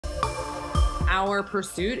our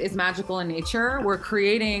pursuit is magical in nature. We're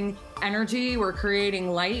creating energy, we're creating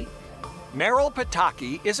light. Meryl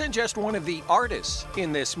Pataky isn't just one of the artists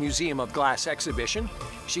in this Museum of Glass exhibition.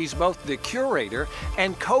 She's both the curator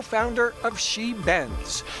and co-founder of She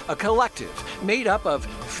Bends, a collective made up of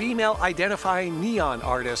female-identifying neon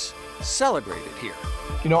artists celebrated here.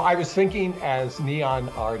 You know, I was thinking as neon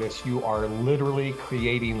artists, you are literally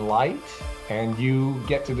creating light, and you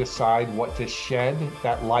get to decide what to shed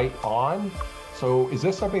that light on. So is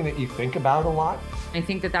this something that you think about a lot? I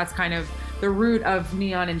think that that's kind of the root of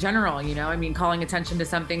neon in general, you know? I mean, calling attention to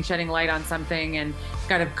something, shedding light on something, and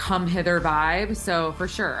kind of come hither vibe. So for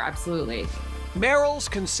sure, absolutely. Meryl's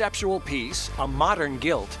conceptual piece, A Modern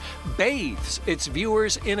Guilt, bathes its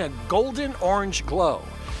viewers in a golden orange glow.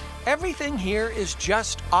 Everything here is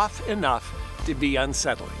just off enough to be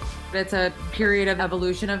unsettling. It's a period of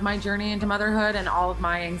evolution of my journey into motherhood and all of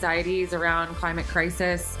my anxieties around climate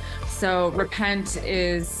crisis. So Repent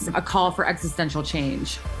is a call for existential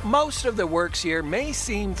change. Most of the works here may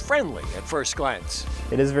seem friendly at first glance.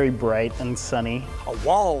 It is very bright and sunny. A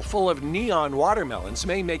wall full of neon watermelons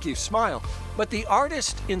may make you smile, but the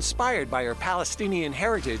artist, inspired by her Palestinian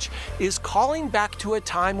heritage, is calling back to a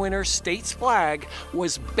time when her state's flag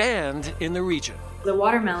was banned in the region. The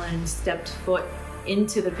watermelon stepped foot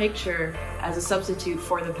into the picture as a substitute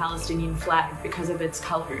for the Palestinian flag because of its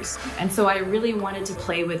colors. And so I really wanted to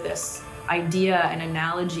play with this idea and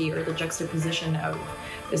analogy, or the juxtaposition of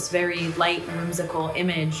this very light, whimsical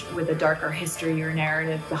image with a darker history or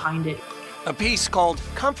narrative behind it. A piece called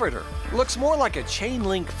Comforter looks more like a chain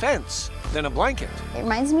link fence than a blanket. It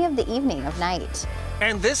reminds me of the evening of night.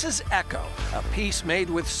 And this is Echo, a piece made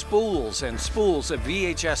with spools and spools of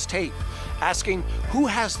VHS tape, asking who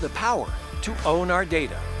has the power to own our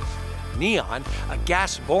data. Neon, a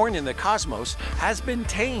gas born in the cosmos, has been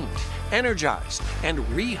tamed, energized, and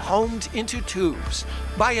rehomed into tubes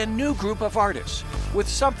by a new group of artists with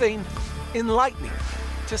something enlightening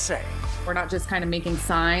to say. We're not just kind of making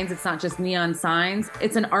signs, it's not just neon signs,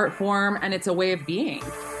 it's an art form and it's a way of being.